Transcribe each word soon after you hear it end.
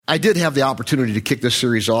I did have the opportunity to kick this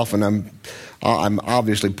series off, and I'm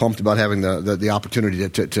obviously pumped about having the opportunity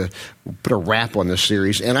to put a wrap on this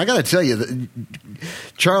series. And I got to tell you, that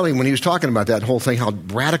Charlie, when he was talking about that whole thing, how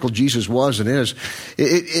radical Jesus was and is,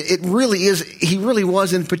 it really is. He really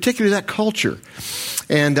was, in particular, that culture.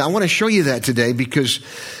 And I want to show you that today, because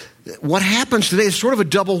what happens today is sort of a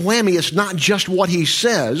double whammy. It's not just what he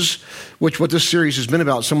says, which what this series has been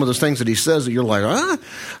about, some of those things that he says that you're like,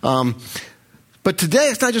 but today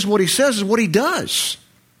it's not just what he says, it's what he does.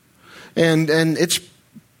 And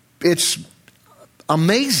it's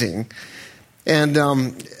amazing.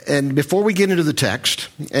 And before we get into the text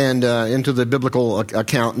and into the biblical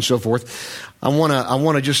account and so forth, I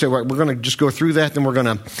want to just say we're going to just go through that. Then I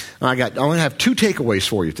want to have two takeaways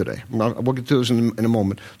for you today. We'll get to those in a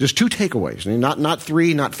moment. Just two takeaways, not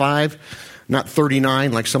 3, not 5, not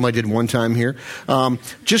 39 like somebody did one time here.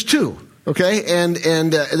 Just two, okay?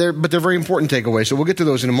 But they're very important takeaways. So we'll get to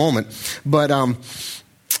those in a moment. But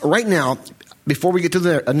right now, before we get to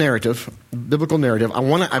the narrative, biblical narrative, I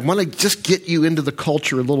want to just get you into the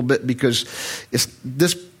culture a little bit, because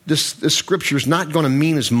this scripture is not going to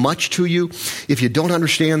mean as much to you if you don't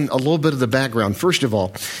understand a little bit of the background. First of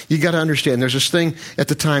all, you got to understand there's this thing at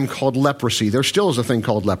the time called leprosy. There still is a thing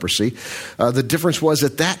called leprosy. The difference was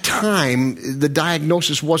at that time, the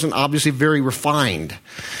diagnosis wasn't obviously very refined.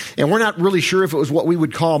 And we're not really sure if it was what we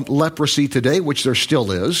would call leprosy today, which there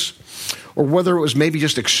still is, or whether it was maybe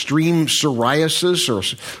just extreme psoriasis or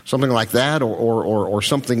something like that, or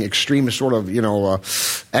something extreme, sort of,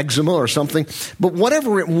 eczema or something. But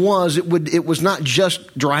whatever it was not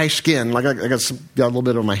just dry skin. Like I got a little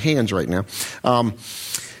bit on my hands right now.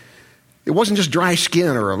 It wasn't just dry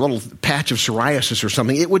skin or a little patch of psoriasis or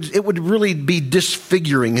something. It would really be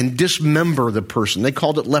disfiguring and dismember the person. They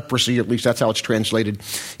called it leprosy. At least that's how it's translated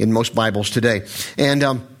in most Bibles today.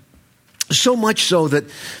 And so much so that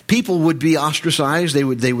people would be ostracized. They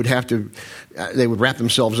would wrap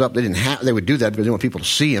themselves up. They would do that because they didn't want people to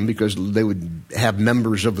see them, because they would have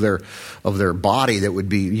members of their body that would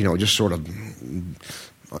be, just sort of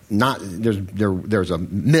not. There's a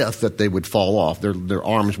myth that they would fall off. Their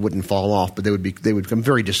arms wouldn't fall off, but they would become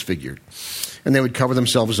very disfigured. And they would cover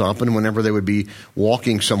themselves up, and whenever they would be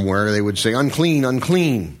walking somewhere, they would say, "Unclean,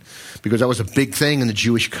 unclean," because that was a big thing in the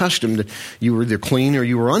Jewish custom, that you were either clean or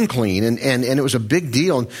you were unclean. And it was a big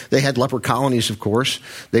deal. They had leper colonies, of course.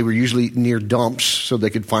 They were usually near dumps, so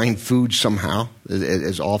they could find food somehow,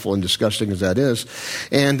 as awful and disgusting as that is.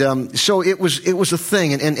 And so it was a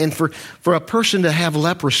thing. And for a person to have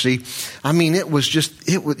leprosy, I mean,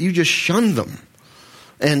 you just shunned them.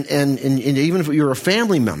 And even if you were a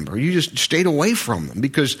family member, you just stayed away from them,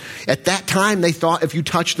 because at that time they thought if you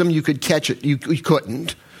touched them, you could catch it. You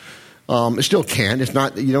couldn't. It still can. It's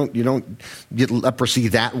not. You don't get leprosy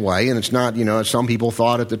that way, and it's not. Some people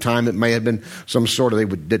thought at the time it may have been some sort of. They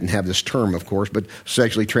didn't have this term, of course, but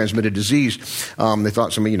sexually transmitted disease. They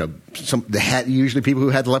thought usually people who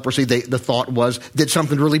had leprosy. The thought was did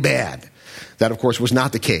something really bad. That, of course, was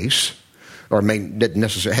not the case. Or didn't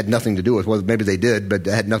necessarily had nothing to do with, well, maybe they did, but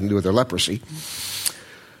it had nothing to do with their leprosy.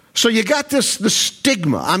 So you got the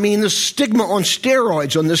stigma. I mean, the stigma on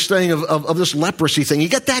steroids on this thing of this leprosy thing. You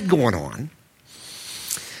got that going on.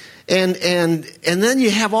 And then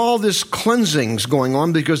you have all this cleansings going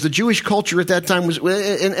on, because the Jewish culture at that time was,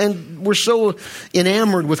 and we're so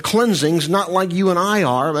enamored with cleansings, not like you and I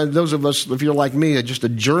are. And those of us, if you're like me, are just a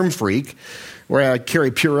germ freak, where I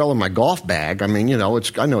carry Purell in my golf bag. I mean, I know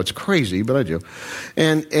it's crazy, but I do.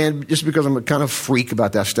 And just because I'm a kind of freak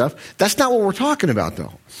about that stuff, that's not what we're talking about,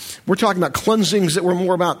 though. We're talking about cleansings that were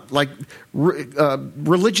more about like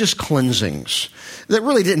religious cleansings that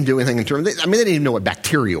really didn't do anything in terms. They didn't even know what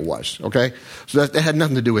bacteria was. Okay, so that had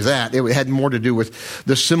nothing to do with that. It had more to do with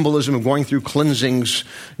the symbolism of going through cleansings.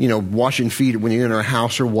 Washing feet when you're in a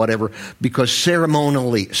house or whatever, because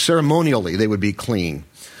ceremonially they would be clean.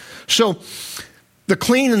 So the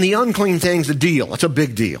clean and the unclean thing's a deal. It's a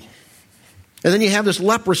big deal. And then you have this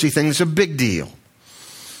leprosy thing that's a big deal.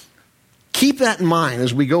 Keep that in mind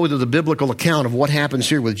as we go to the biblical account of what happens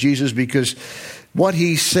here with Jesus, because what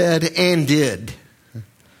he said and did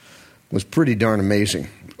was pretty darn amazing.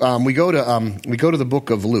 We go to the book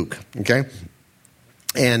of Luke, okay?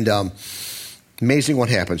 And amazing what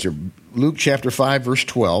happens here. Luke chapter 5, verse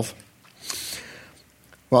 12.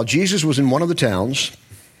 While Jesus was in one of the towns,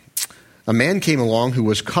 a man came along who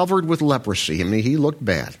was covered with leprosy. I mean, he looked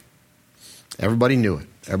bad. Everybody knew it.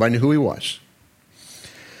 Everybody knew who he was.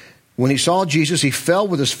 When he saw Jesus, he fell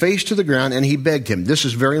with his face to the ground and he begged him. This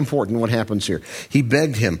is very important what happens here. He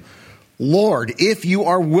begged him, "Lord, if you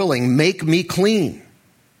are willing, make me clean."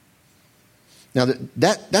 Now,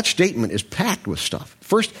 that statement is packed with stuff.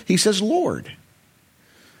 First, he says Lord.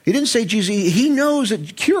 He didn't say Jesus. He knows that,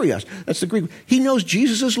 Kyrios, that's the Greek. He knows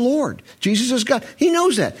Jesus is Lord. Jesus is God. He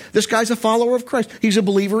knows that. This guy's a follower of Christ. He's a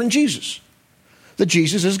believer in Jesus. That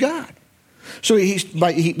Jesus is God. So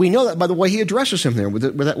we know that by the way he addresses him there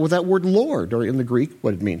with that word Lord, or in the Greek,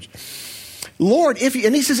 what it means. Lord,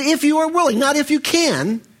 and he says, if you are willing, not if you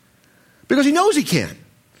can, because he knows he can.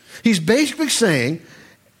 He's basically saying,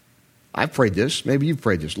 I've prayed this, maybe you've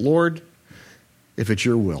prayed this. Lord, if it's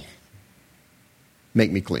your will,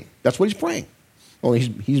 make me clean. That's what he's praying. Well,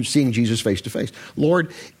 he's seeing Jesus face to face.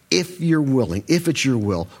 Lord, if you're willing, if it's your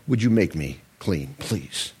will, would you make me clean,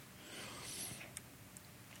 please?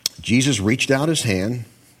 Jesus reached out his hand.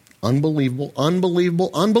 Unbelievable,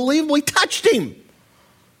 unbelievable, unbelievable. He touched him.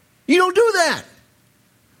 You don't do that.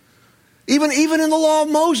 Even in the law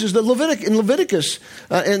of Moses, in Leviticus,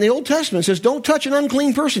 in the Old Testament, it says, don't touch an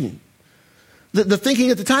unclean person. The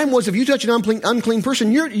thinking at the time was, if you touch an unclean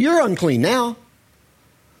person, you're unclean now.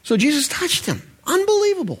 So Jesus touched him.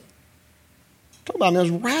 Unbelievable. Talk about that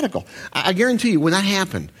was radical. I guarantee you, when that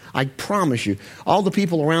happened, I promise you, all the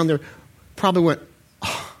people around there probably went,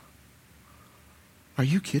 oh, are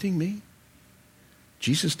you kidding me?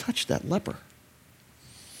 Jesus touched that leper.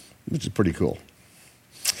 Which is pretty cool.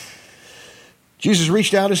 Jesus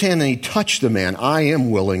reached out his hand and he touched the man. I am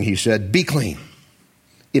willing, he said, be clean.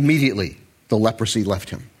 Immediately, the leprosy left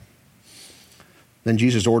him. Then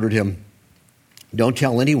Jesus ordered him, don't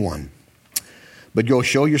tell anyone, but go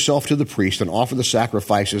show yourself to the priest and offer the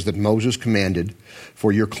sacrifices that Moses commanded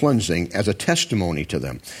for your cleansing as a testimony to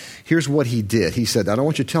them. Here's what he did. He said, I don't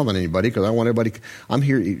want you telling anybody because I want everybody, I'm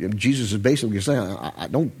here. Jesus is basically saying, I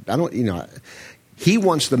don't, he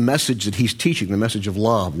wants the message that he's teaching, the message of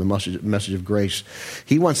love, the message of grace.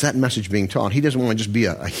 He wants that message being taught. He doesn't want to just be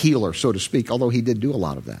a healer, so to speak, although he did do a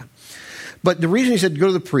lot of that. But the reason he said go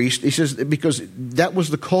to the priest, he says because that was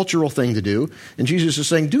the cultural thing to do. And Jesus is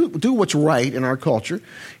saying do what's right in our culture.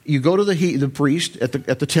 You go to the priest at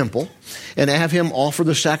the temple and have him offer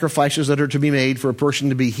the sacrifices that are to be made for a person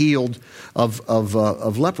to be healed of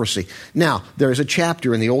leprosy. Now, there is a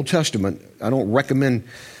chapter in the Old Testament. I don't recommend...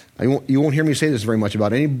 You won't hear me say this very much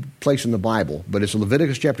about any place in the Bible, but it's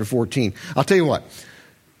Leviticus chapter 14. I'll tell you what.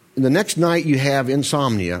 The next night you have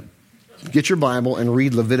insomnia, get your Bible and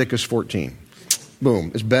read Leviticus 14.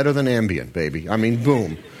 Boom. It's better than Ambien, baby. I mean,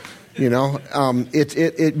 boom. You know,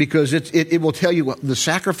 because it will tell you the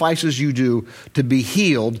sacrifices you do to be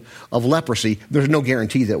healed of leprosy. There's no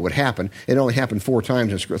guarantee that would happen. It only happened 3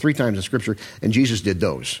 times in Scripture, and Jesus did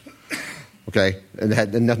those. Okay, and it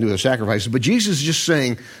had nothing to do with the sacrifices. But Jesus is just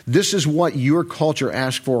saying, this is what your culture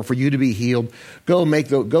asked for you to be healed. Go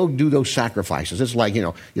do those sacrifices. It's like,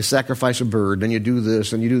 you sacrifice a bird, then you do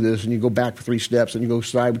this, and you go back for 3 steps, and you go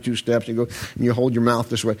side with 2 steps, and you hold your mouth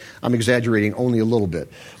this way. I'm exaggerating only a little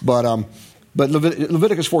bit. But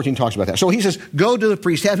Leviticus 14 talks about that. So he says, go to the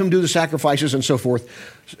priest, have him do the sacrifices and so forth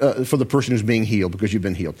for the person who's being healed, because you've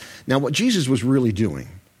been healed. Now, what Jesus was really doing,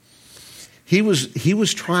 He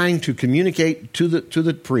was trying to communicate to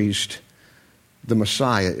the priest, the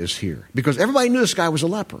Messiah is here. Because everybody knew this guy was a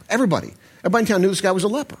leper. Everybody in town knew this guy was a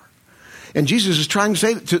leper. And Jesus is trying to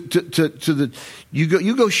say to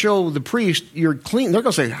you go show the priest you're clean. They're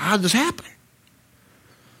going to say, how did this happen?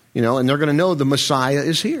 And they're going to know the Messiah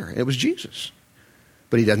is here. It was Jesus.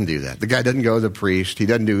 But he doesn't do that. The guy doesn't go to the priest. He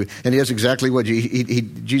doesn't do, and he does exactly what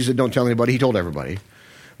Jesus said, don't tell anybody. He told everybody.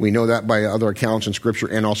 We know that by other accounts in Scripture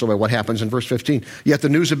and also by what happens in verse 15. Yet the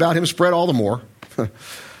news about him spread all the more.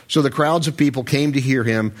 So the crowds of people came to hear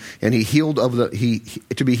him, and to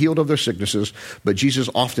be healed of their sicknesses. But Jesus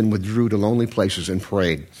often withdrew to lonely places and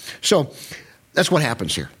prayed. So that's what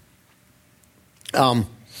happens here.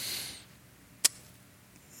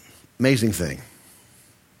 Amazing thing.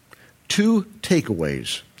 2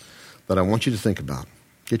 takeaways that I want you to think about.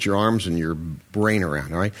 Get your arms and your brain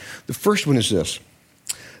around, all right? The first one is this.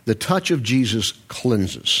 The touch of Jesus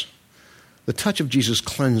cleanses. The touch of Jesus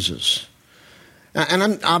cleanses. And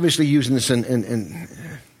I'm obviously using this in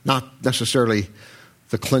not necessarily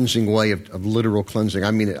the cleansing way of literal cleansing. I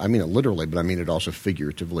mean it literally, but I mean it also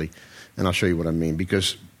figuratively. And I'll show you what I mean.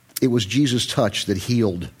 Because it was Jesus' touch that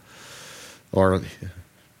healed, or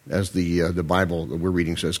as the Bible that we're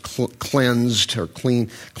reading says, cleansed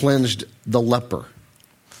the leper.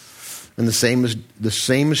 And the same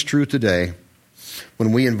is true today.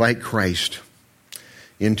 When we invite Christ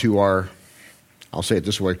into our, I'll say it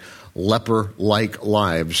this way, leper-like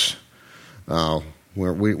lives,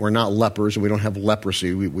 we're not lepers and we don't have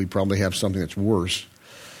leprosy. We probably have something that's worse.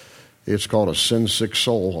 It's called a sin-sick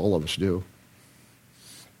soul. All of us do.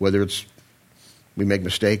 Whether it's we make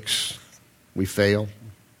mistakes, We fail.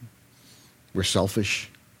 We're selfish.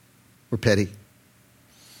 We're petty.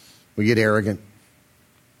 We get arrogant.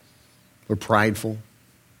 We're prideful.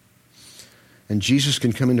 And Jesus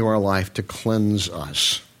can come into our life to cleanse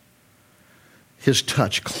us. His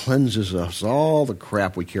touch cleanses us, all the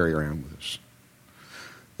crap we carry around with us.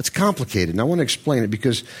 It's complicated, and I want to explain it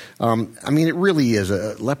because, it really is.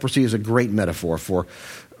 Leprosy is a great metaphor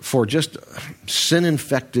for just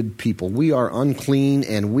sin-infected people. We are unclean,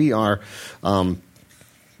 and we are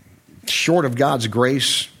short of God's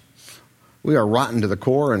grace. We are rotten to the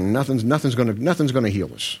core, and nothing's going to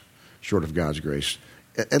heal us short of God's grace,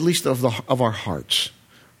 at least of our hearts.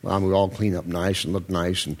 We all clean up nice and look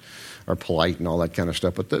nice and are polite and all that kind of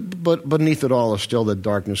stuff, but beneath it all is still the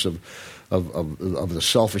darkness of the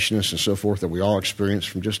selfishness and so forth that we all experience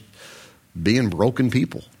from just being broken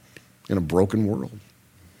people in a broken world.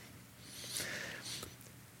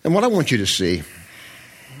 And what I want you to see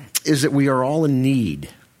is that we are all in need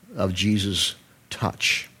of Jesus'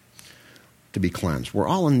 touch to be cleansed. We're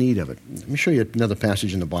all in need of it. Let me show you another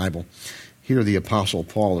passage in the Bible. Here the Apostle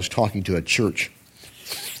Paul is talking to a church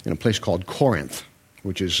in a place called Corinth,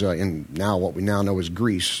 which is in now what we now know as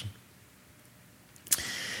Greece.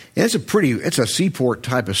 And it's a seaport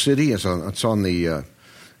type of city. It's on the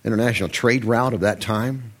international trade route of that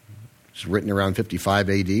time. It's written around 55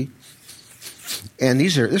 A.D. And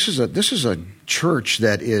this is a church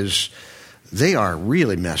that they are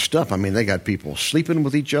really messed up. I mean, they got people sleeping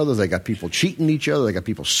with each other. They got people cheating each other. They got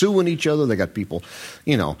people suing each other. They got people,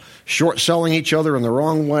 short selling each other in the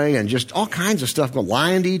wrong way, and just all kinds of stuff,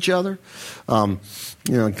 lying to each other.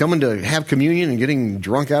 Coming to have communion and getting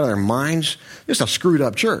drunk out of their minds. Just a screwed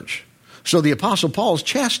up church. So the Apostle Paul has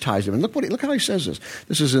chastised them. And look how he says this.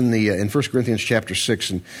 This is in 1 Corinthians chapter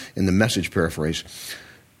 6 in the Message paraphrase.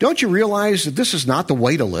 Don't you realize that this is not the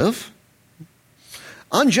way to live?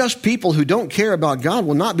 Unjust people who don't care about God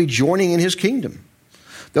will not be joining in his kingdom.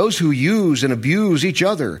 Those who use and abuse each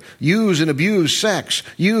other, use and abuse sex,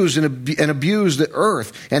 use and abuse the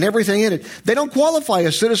earth and everything in it, they don't qualify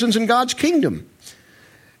as citizens in God's kingdom.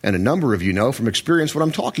 And a number of you know from experience what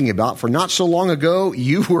I'm talking about, for not so long ago,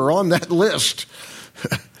 you were on that list.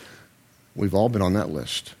 We've all been on that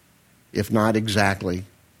list, if not exactly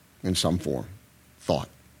in some form, thought.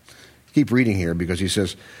 Keep reading here because he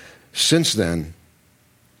says, since then,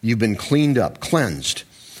 you've been cleaned up, cleansed,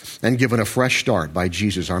 and given a fresh start by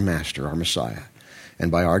Jesus, our Master, our Messiah,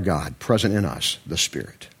 and by our God, present in us, the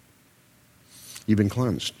Spirit. You've been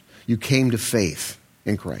cleansed. You came to faith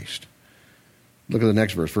in Christ. Look at the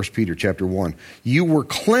next verse, 1 Peter chapter 1. You were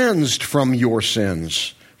cleansed from your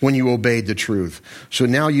sins when you obeyed the truth. So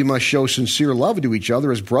now you must show sincere love to each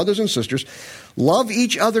other as brothers and sisters. Love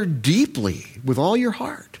each other deeply with all your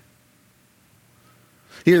heart.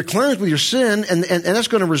 You're cleansed with your sin, and that's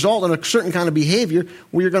going to result in a certain kind of behavior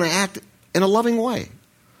where you're going to act in a loving way.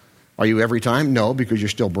 Are you every time? No, because you're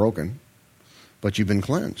still broken. But you've been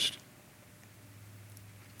cleansed.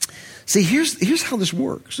 See, here's how this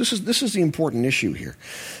works. This is the important issue here.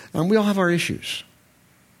 We all have our issues.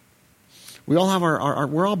 We all have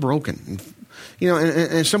we're all broken.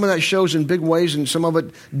 And some of that shows in big ways, and some of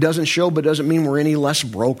it doesn't show, but doesn't mean we're any less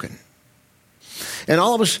broken. And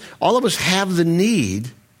all of us have the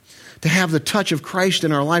need to have the touch of Christ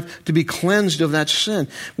in our life, to be cleansed of that sin.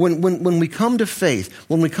 When we come to faith,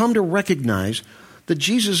 when we come to recognize that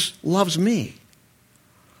Jesus loves me,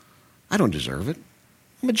 I don't deserve it.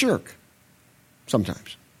 I'm a jerk.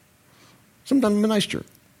 Sometimes. Sometimes I'm a nice jerk.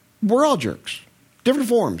 We're all jerks. Different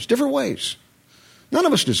forms, different ways. None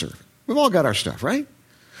of us deserve it. We've all got our stuff, right?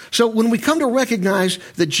 So when we come to recognize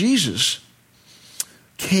that Jesus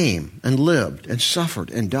came and lived and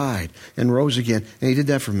suffered and died and rose again, and he did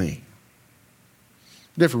that for me.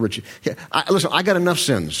 Did for Richard. Listen, I got enough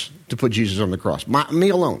sins to put Jesus on the cross. Me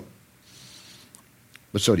alone.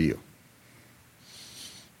 But so do you.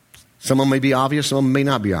 Some of them may be obvious, some of them may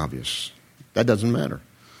not be obvious. That doesn't matter.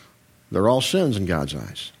 They're all sins in God's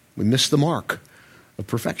eyes. We miss the mark of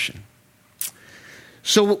perfection.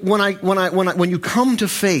 So when you come to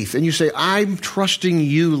faith and you say, I'm trusting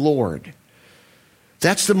you, Lord,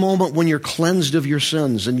 that's the moment when you're cleansed of your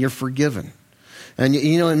sins and you're forgiven. And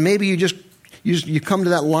and maybe you come to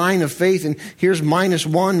that line of faith, and here's -1,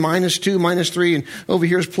 -2, -3, and over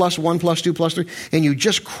here's +1, +2, +3, and you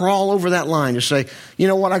just crawl over that line to say, you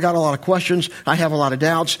know what, I got a lot of questions, I have a lot of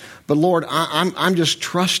doubts, but Lord, I'm just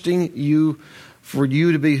trusting you for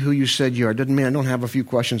you to be who you said you are. Doesn't mean I don't have a few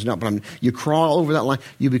questions now, but you crawl over that line,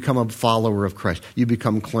 you become a follower of Christ. You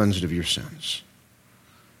become cleansed of your sins.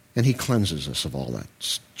 And he cleanses us of all that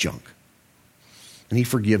junk. And he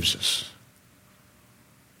forgives us.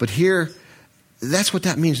 But here, That's what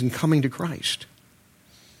that means in coming to Christ.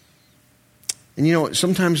 And you know,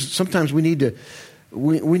 sometimes we need to, I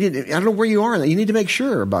don't know where you are. You need to make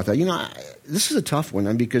sure about that. You know, this is a tough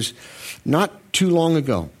one because not too long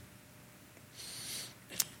ago,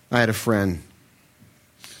 I had a friend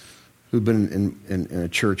who'd been in a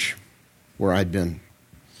church where I'd been.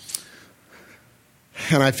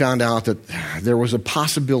 And I found out that there was a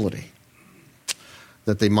possibility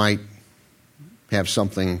that they might have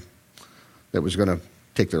something that was going to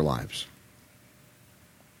take their lives.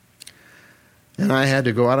 And I had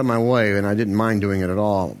to go out of my way, and I didn't mind doing it at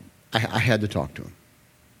all. I had to talk to him.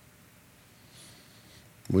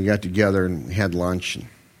 We got together and we had lunch, and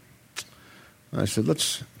I said,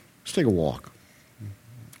 let's take a walk.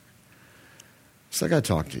 So I got to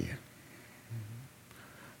talk to you.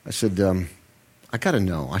 I said, I got to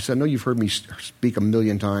know. I said, I know you've heard me speak a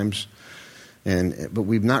million times, but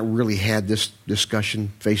we've not really had this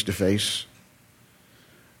discussion face to face.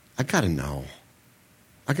 I got to know.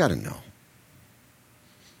 I got to know.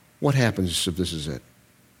 What happens if this is it?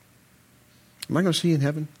 Am I going to see you in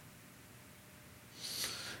heaven?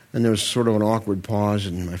 And there was sort of an awkward pause,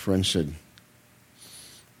 and my friend said,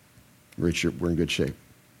 Richard, we're in good shape.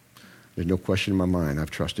 There's no question in my mind.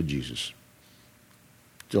 I've trusted Jesus.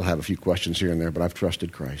 Still have a few questions here and there, but I've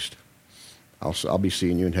trusted Christ. I'll be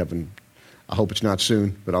seeing you in heaven. I hope it's not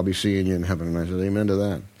soon, but I'll be seeing you in heaven. And I said, amen to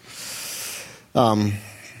that.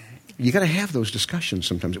 You got to have those discussions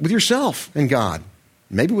sometimes with yourself and God.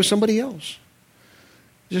 Maybe with somebody else.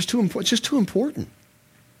 It's just too important.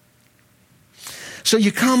 So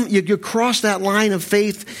you cross that line of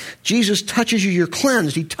faith. Jesus touches you. You're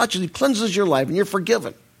cleansed. He cleanses your life, and you're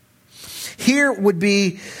forgiven. Here would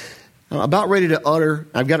be about ready to utter.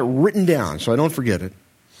 I've got it written down, so I don't forget it.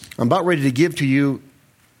 I'm about ready to give to you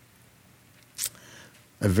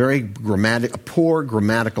a poor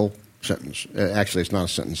grammatical sentence. Actually, it's not a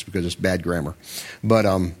sentence because it's bad grammar, but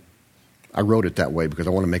I wrote it that way because I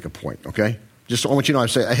want to make a point, okay? Just I want you to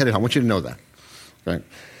know, I want you to know that. Okay?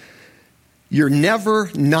 You're never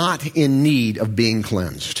not in need of being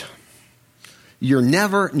cleansed. You're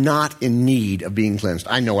never not in need of being cleansed.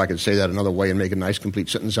 I know I could say that another way and make a nice complete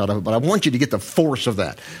sentence out of it, but I want you to get the force of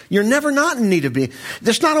that. You're never not in need of being.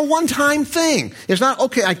 That's not a one-time thing. It's not,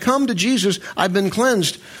 okay, I come to Jesus, I've been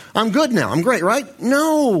cleansed, I'm good now, I'm great, right?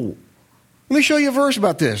 No. Let me show you a verse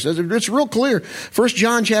about this. It's real clear. 1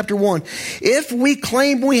 John chapter 1. If we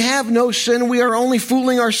claim we have no sin, we are only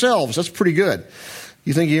fooling ourselves. That's pretty good.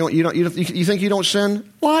 You think you don't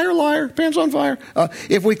sin? Liar, liar, pants on fire.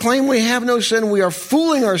 If we claim we have no sin, we are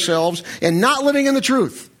fooling ourselves and not living in the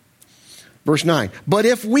truth. Verse 9. But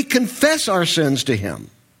if we confess our sins to him,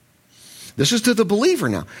 this is to the believer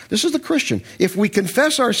now. This is the Christian. If we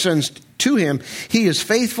confess our sins to him, he is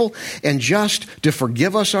faithful and just to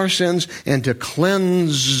forgive us our sins and to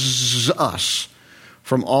cleanse us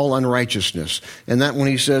from all unrighteousness. And that when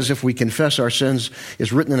he says if we confess our sins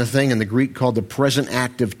is written in a thing in the Greek called the present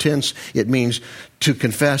active tense. It means to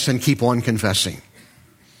confess and keep on confessing.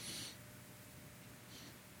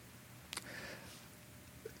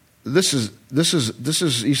 This is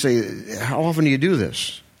you say, how often do you do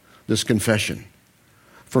this confession?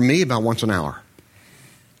 For me, about once an hour.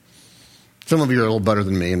 Some of you are a little better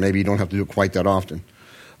than me, and maybe you don't have to do it quite that often.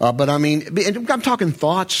 But I mean, I'm talking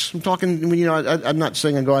thoughts. I'm talking, I'm not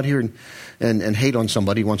saying I go out here and hate on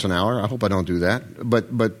somebody once an hour. I hope I don't do that.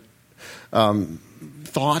 But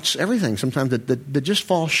thoughts, everything sometimes that just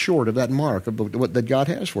fall short of that mark of what that God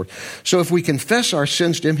has for us. So if we confess our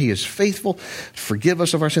sins to him, he is faithful, forgive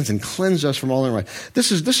us of our sins and cleanse us from all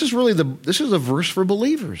unrighteousness. This is really a verse for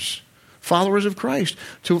believers, followers of Christ,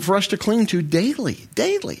 for us to cling to daily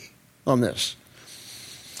on this.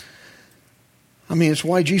 I mean, it's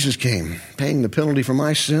why Jesus came, paying the penalty for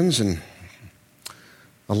my sins and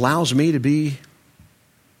allows me to be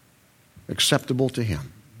acceptable to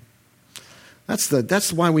him.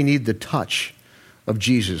 That's why we need the touch of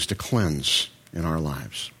Jesus to cleanse in our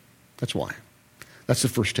lives. That's why. That's the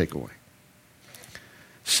first takeaway.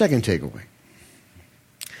 Second takeaway.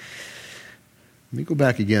 Let me go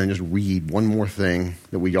back again and just read one more thing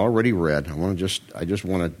that we already read. I want you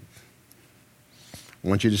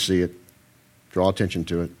to see it. Draw attention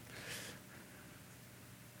to it.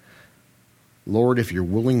 Lord, if you're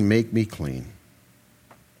willing, make me clean.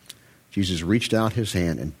 Jesus reached out his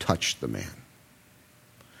hand and touched the man.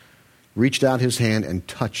 Reached out his hand and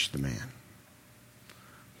touched the man.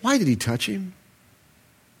 Why did he touch him?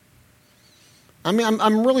 I mean,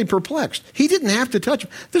 I'm really perplexed. He didn't have to touch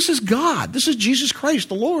him. This is God. This is Jesus Christ,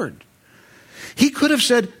 the Lord. He could have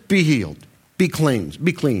said, be healed, be cleansed,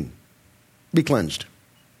 be clean, be cleansed.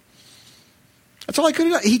 That's all he could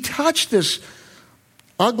have done. He touched this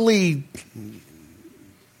ugly,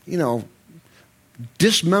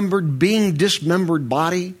 dismembered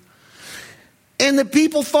body. And the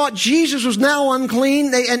people thought Jesus was now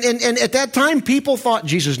unclean. And at that time, people thought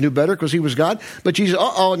Jesus knew better because he was God. But Jesus,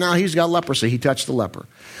 now he's got leprosy. He touched the leper.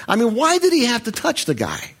 I mean, why did he have to touch the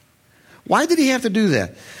guy? Why did he have to do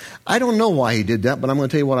that? I don't know why he did that, but I'm going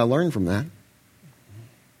to tell you what I learned from that.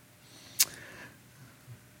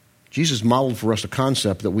 Jesus modeled for us a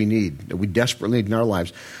concept that we desperately need in our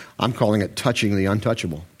lives. I'm calling it touching the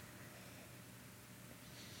untouchable.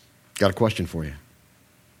 Got a question for you.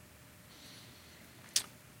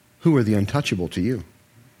 Who are the untouchable to you?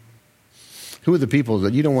 Who are the people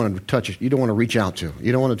that you don't want to touch, you don't want to reach out to,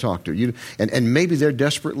 you don't want to talk to? And maybe they're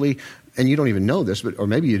desperately, and you don't even know this, or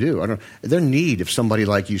maybe you do. I don't know. They're in need of somebody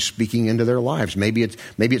like you speaking into their lives. Maybe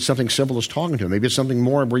it's something simple as talking to them. Maybe it's something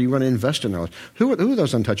more where you want to invest in those. Who are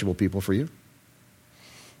those untouchable people for you?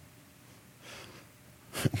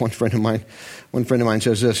 One friend of mine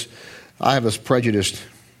says this. I have this prejudice.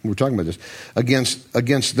 We're talking about this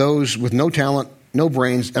against those with no talent, no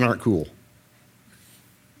brains, and aren't cool.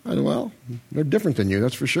 Well, they're different than you,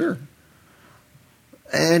 that's for sure.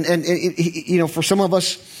 And for some of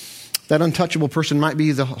us, that untouchable person might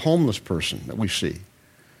be the homeless person that we see.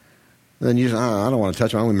 And then you say, I don't want to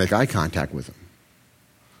touch him. I don't want to make eye contact with him.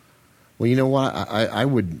 Well, you know what? I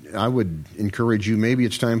would encourage you. Maybe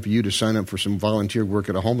it's time for you to sign up for some volunteer work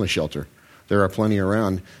at a homeless shelter. There are plenty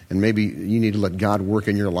around, and maybe you need to let God work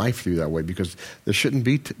in your life through that way, because there shouldn't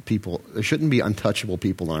be untouchable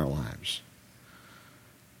people in our lives.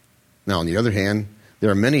 Now, on the other hand, there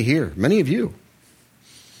are many here, many of you,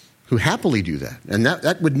 who happily do that. And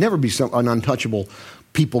that would never be an untouchable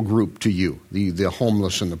people group to you, the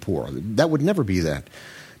homeless and the poor. That would never be that.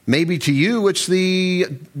 Maybe to you, it's the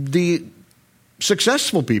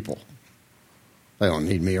successful people. They don't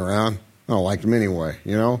need me around. I don't like them anyway,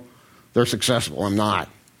 They're successful. I'm not.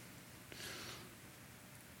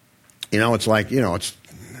 It's like, it's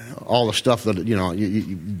all the stuff that,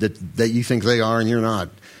 that you think they are and you're not.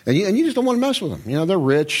 And you just don't want to mess with them. They're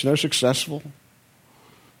rich. They're successful.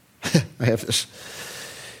 I have this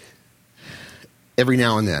every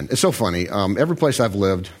now and then. It's so funny. Every place I've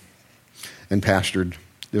lived and pastored,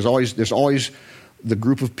 there's always the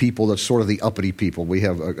group of people that's sort of the uppity people. We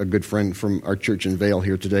have a good friend from our church in Vail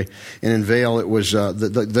here today. And in Vail, it was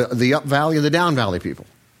the up valley and the down valley people.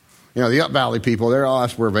 The up valley people,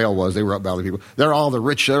 that's where Vail was. They were up valley people. They're all the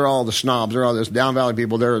rich. They're all the snobs. They're all this down valley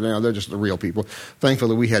people. They're just the real people.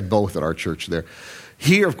 Thankfully, we had both at our church there.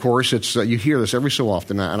 Here, of course, it's you hear this every so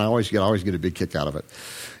often, and I always get a big kick out of it.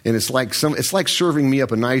 And it's like serving me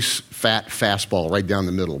up a nice fat fastball right down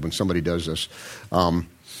the middle when somebody does this.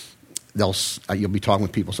 You'll be talking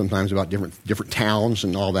with people sometimes about different towns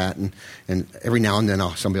and all that, and every now and then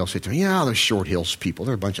somebody will say to me, those Short Hills people,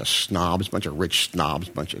 they're a bunch of snobs, a bunch of rich snobs,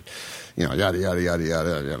 a bunch of, yada, yada, yada,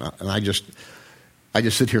 yada. And I just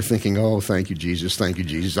sit here thinking, thank you, Jesus, I'm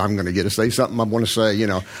going to get to say something I want to say,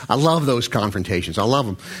 I love those confrontations, I love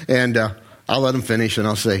them. And I'll let them finish, and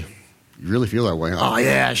I'll say, you really feel that way? Oh,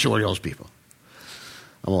 yeah, Short Hills people.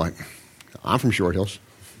 I'm like, I'm from Short Hills.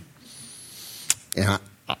 And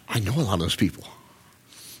I know a lot of those people.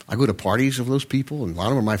 I go to parties of those people, and a lot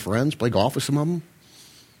of them are my friends, play golf with some of them,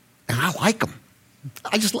 and I like them.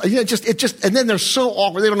 And then they're so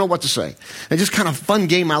awkward, they don't know what to say. It's just kind of a fun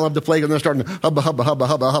game I love to play, and they're starting to hubba, hubba, hubba,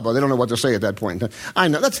 hubba, hubba. They don't know what to say at that point. I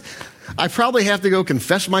know, I probably have to go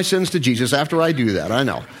confess my sins to Jesus after I do that, I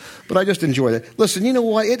know. But I just enjoy that. Listen, you know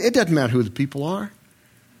what? It doesn't matter who the people are.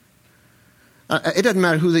 It doesn't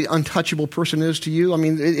matter who the untouchable person is to you. I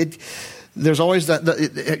mean, there's always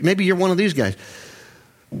maybe you're one of these guys.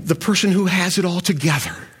 The person who has it all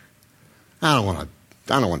together. I don't want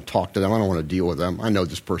to talk to them. I don't want to deal with them. I know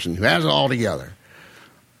this person who has it all together.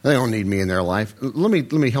 They don't need me in their life. Let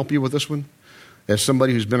me help you with this one. As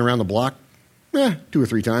somebody who's been around the block, 2 or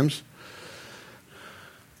 3 times.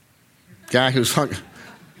 Guy who's hung.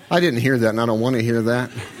 I didn't hear that, and I don't want to hear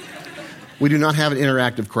that. We do not have an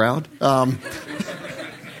interactive crowd.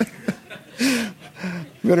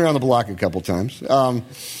 Been around the block a couple times.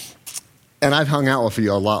 And I've hung out with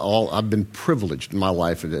you a lot. I've been privileged in my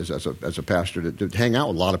life as a pastor to hang out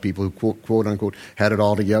with a lot of people who, quote unquote, had it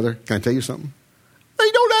all together. Can I tell you something?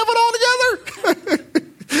 They don't have it all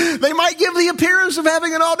together. They might give the appearance of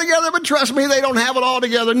having it all together, but trust me, they don't have it all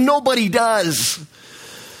together. Nobody does.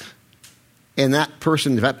 And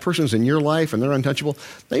if that person's in your life and they're untouchable,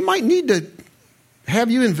 they might need to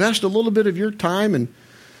have you invest a little bit of your time and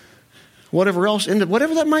whatever else,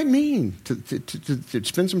 whatever that might mean, to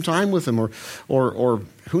spend some time with them, or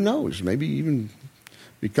who knows, maybe even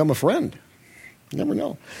become a friend. You never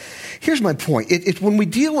know. Here's my point. It's when we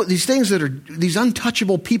deal with these things that are these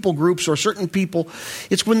untouchable people groups or certain people,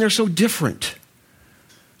 it's when they're so different.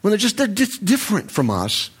 When they're just different from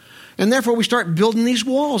us. And therefore we start building these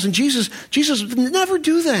walls. And Jesus would never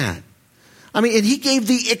do that. I mean, and he gave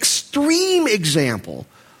the extreme example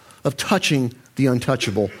of touching the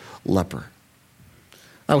untouchable leper.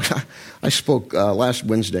 I spoke last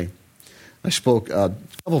Wednesday. I spoke, a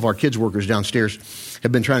couple of our kids workers downstairs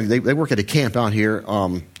have been trying, they work at a camp out here,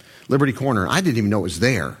 Liberty Corner. I didn't even know it was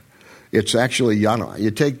there. It's actually, I don't know,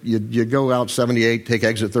 you go out 78, take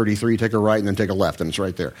exit 33, take a right, and then take a left, and it's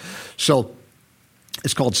right there. So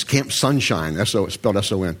it's called Camp Sunshine, it's spelled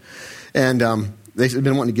S-O-N. And they've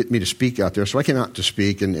been wanting to get me to speak out there, so I came out to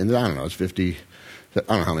speak, and I don't know, it's 50, I don't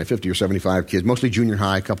know how many, 50 or 75 kids, mostly junior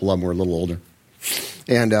high, a couple of them were a little older.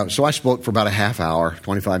 And so I spoke for about a half hour,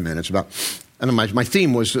 25 minutes, and my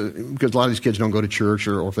theme was, because a lot of these kids don't go to church,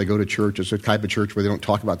 or if they go to church, it's a type of church where they don't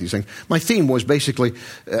talk about these things. My theme was basically,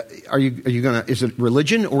 is it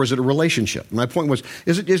religion or is it a relationship? My point was,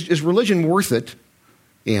 is religion worth it?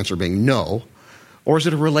 The answer being no. Or is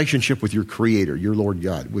it a relationship with your Creator, your Lord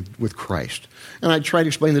God, with Christ? And I tried to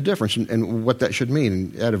explain the difference and what that should mean,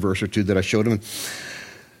 and add a verse or two that I showed them.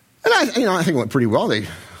 And I think it went pretty well.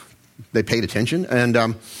 They paid attention, and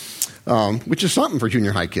which is something for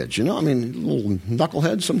junior high kids, I mean, little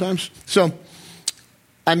knuckleheads sometimes. So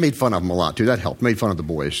I made fun of them a lot, too. That helped. Made fun of the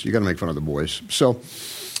boys. You got to make fun of the boys. So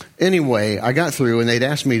anyway, I got through, and they'd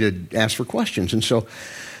asked me to ask for questions. And so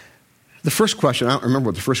the first question, I don't remember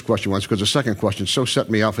what the first question was, because the second question so set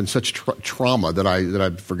me off in such trauma that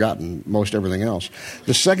I've forgotten most everything else.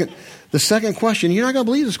 The second question, you're not going to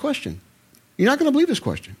believe this question. You're not going to believe this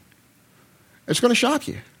question. It's going to shock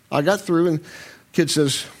you. I got through, and the kid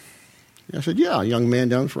says, I said, yeah, a young man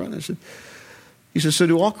down front. He said, so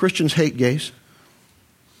do all Christians hate gays? Do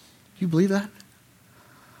you believe that?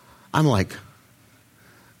 I'm like,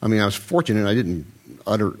 I mean, I was fortunate I didn't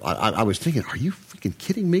utter, I was thinking, are you freaking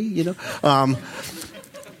kidding me?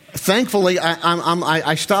 Thankfully,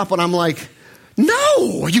 I stop and I'm like,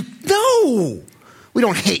 no, we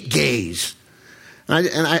don't hate gays.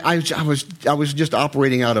 And I was just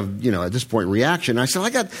operating out of, at this point, reaction. I said,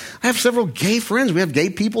 I have several gay friends. We have gay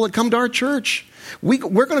people that come to our church. We're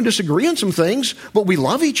going to disagree on some things, but we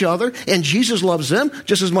love each other, and Jesus loves them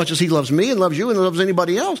just as much as he loves me and loves you and loves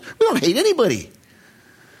anybody else. We don't hate anybody.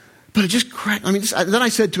 But it just cracked. I mean, then I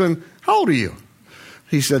said to him, how old are you?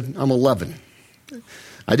 He said, I'm 11.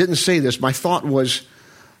 I didn't say this. My thought was,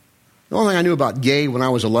 the only thing I knew about gay when I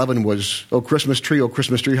was 11 was, oh, Christmas tree,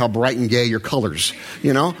 how bright and gay your colors,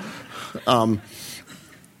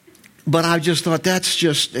 But I just thought that's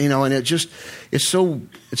just, and it's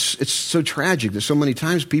so tragic that so many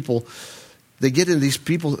times people, they get into these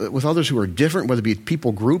people with others who are different, whether it be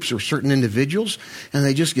people groups or certain individuals, and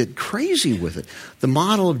they just get crazy with it. The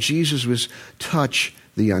model of Jesus was touch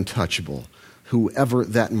the untouchable, whoever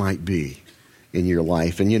that might be in your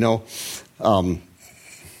life. And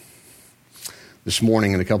this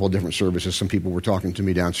morning in a couple of different services, some people were talking to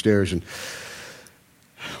me downstairs, and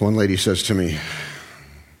one lady says to me,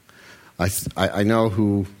 I know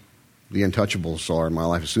who the untouchables are in my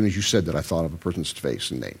life. As soon as you said that, I thought of a person's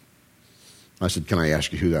face and name. I said, can I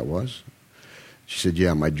ask you who that was? She said,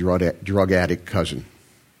 yeah, my drug addict cousin.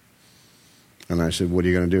 And I said, what are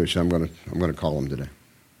you going to do? She said, I'm going to call him today.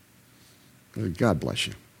 I said, God bless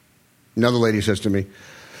you. Another lady says to me,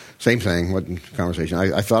 same thing, what conversation.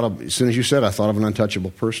 I thought of, as soon as you said, I thought of an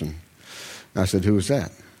untouchable person. And I said, who was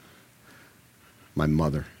that? My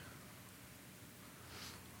mother.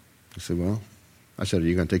 I said, are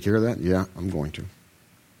you going to take care of that? Yeah, I'm going to.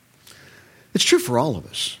 It's true for all of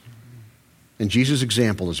us. And Jesus'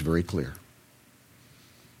 example is very clear.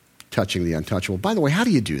 Touching the untouchable. By the way, how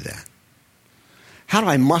do you do that? How do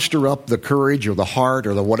I muster up the courage or the heart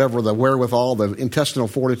or the whatever, the wherewithal, the intestinal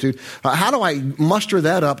fortitude? How do I muster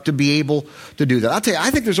that up to be able to do that? I'll tell you,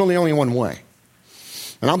 I think there's only one way.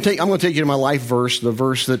 And I'm going to take you to my life verse, the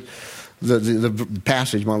verse that, the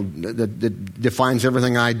passage that defines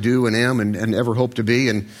everything I do and am and ever hope to be.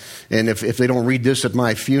 And if they don't read this at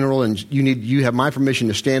my funeral, and you have my permission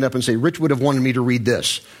to stand up and say, Rich would have wanted me to read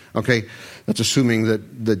this. Okay? That's assuming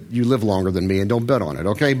that you live longer than me, and don't bet on it.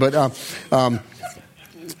 Okay? But,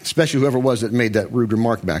 especially whoever it was that made that rude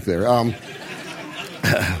remark back there.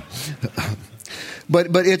 But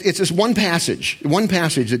it's this one passage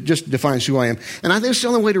that just defines who I am. And I think it's the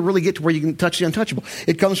only way to really get to where you can touch the untouchable.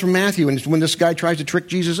 It comes from Matthew, and it's when this guy tries to trick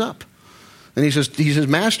Jesus up. And he says,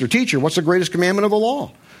 Master, teacher, what's the greatest commandment of the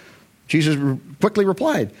law? Jesus quickly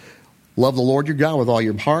replied, love the Lord your God with all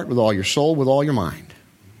your heart, with all your soul, with all your mind.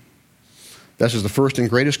 This is the first and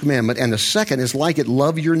greatest commandment. And the second is like it,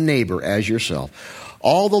 love your neighbor as yourself.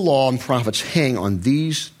 All the law and prophets hang on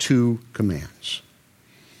these two commands.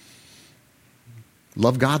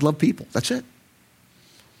 Love God, love people. That's it.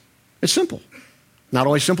 It's simple. Not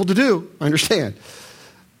always simple to do, I understand.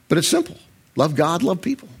 But it's simple. Love God, love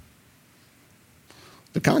people.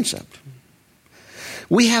 The concept.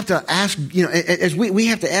 We have to ask, as we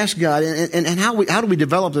have to ask God, and how do we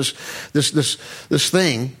develop this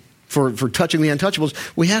thing for touching the untouchables?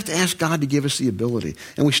 We have to ask God to give us the ability.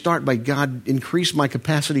 And we start by, God, increase my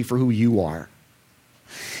capacity for who you are.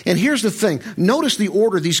 And here's the thing. Notice the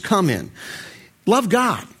order these come in. Love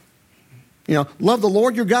God. Love the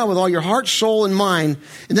Lord your God with all your heart, soul, and mind,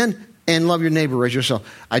 and love your neighbor as yourself.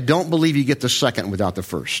 I don't believe you get the second without the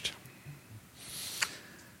first.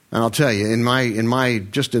 And I'll tell you, in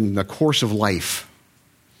the course of life,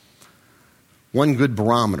 one good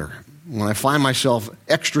barometer, when I find myself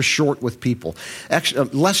extra short with people,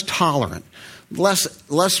 less tolerant,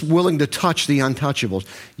 less willing to touch the untouchables,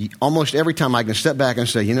 almost every time I can step back and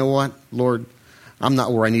say, you know what, Lord, I'm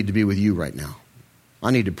not where I need to be with you right now.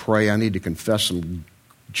 I need to pray. I need to confess some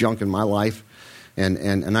junk in my life,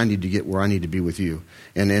 and I need to get where I need to be with you.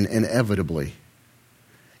 And inevitably,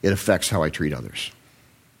 it affects how I treat others.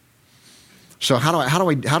 So how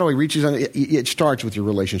do I reach these? It starts with your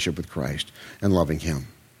relationship with Christ and loving Him.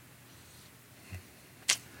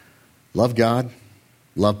 Love God,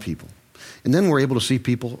 love people. And then we're able to see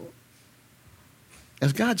people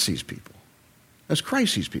as God sees people, as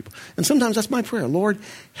Christ sees people. And sometimes that's my prayer. Lord,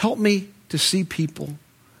 help me to see people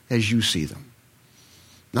as you see them.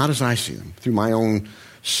 Not as I see them, through my own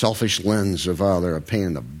selfish lens of, they're a pain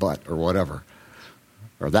in the butt or whatever,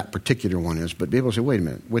 or that particular one is, but be able to say, wait a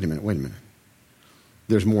minute.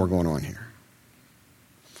 There's more going on here.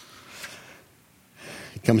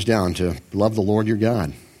 It comes down to love the Lord your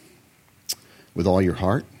God with all your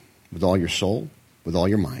heart, with all your soul, with all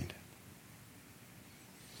your mind.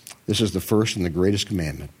 This is the first and the greatest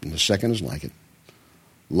commandment, and the second is like it.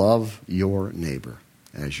 Love your neighbor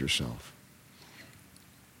as yourself.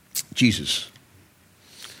 Jesus,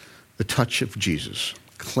 the touch of Jesus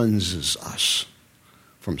cleanses us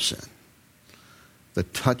from sin. The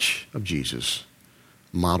touch of Jesus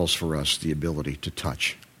models for us the ability to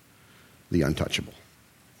touch the untouchable.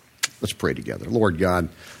 Let's pray together. Lord God,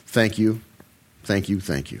 thank you for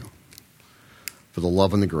the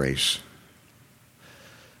love and the grace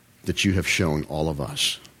that you have shown all of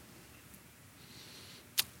us.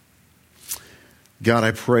 God,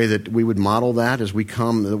 I pray that we would model that as we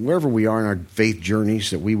come, wherever we are in our faith journeys,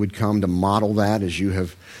 that we would come to model that as you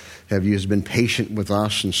have been patient with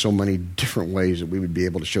us in so many different ways, that we would be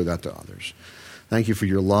able to show that to others. Thank you for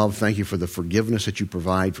your love. Thank you for the forgiveness that you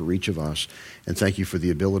provide for each of us. And thank you for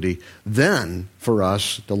the ability then for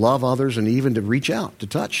us to love others and even to reach out, to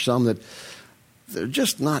touch some that they're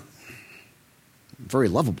just not very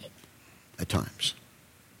lovable at times.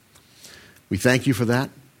 We thank you for that.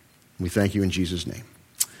 We thank you in Jesus' name.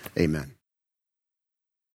 Amen.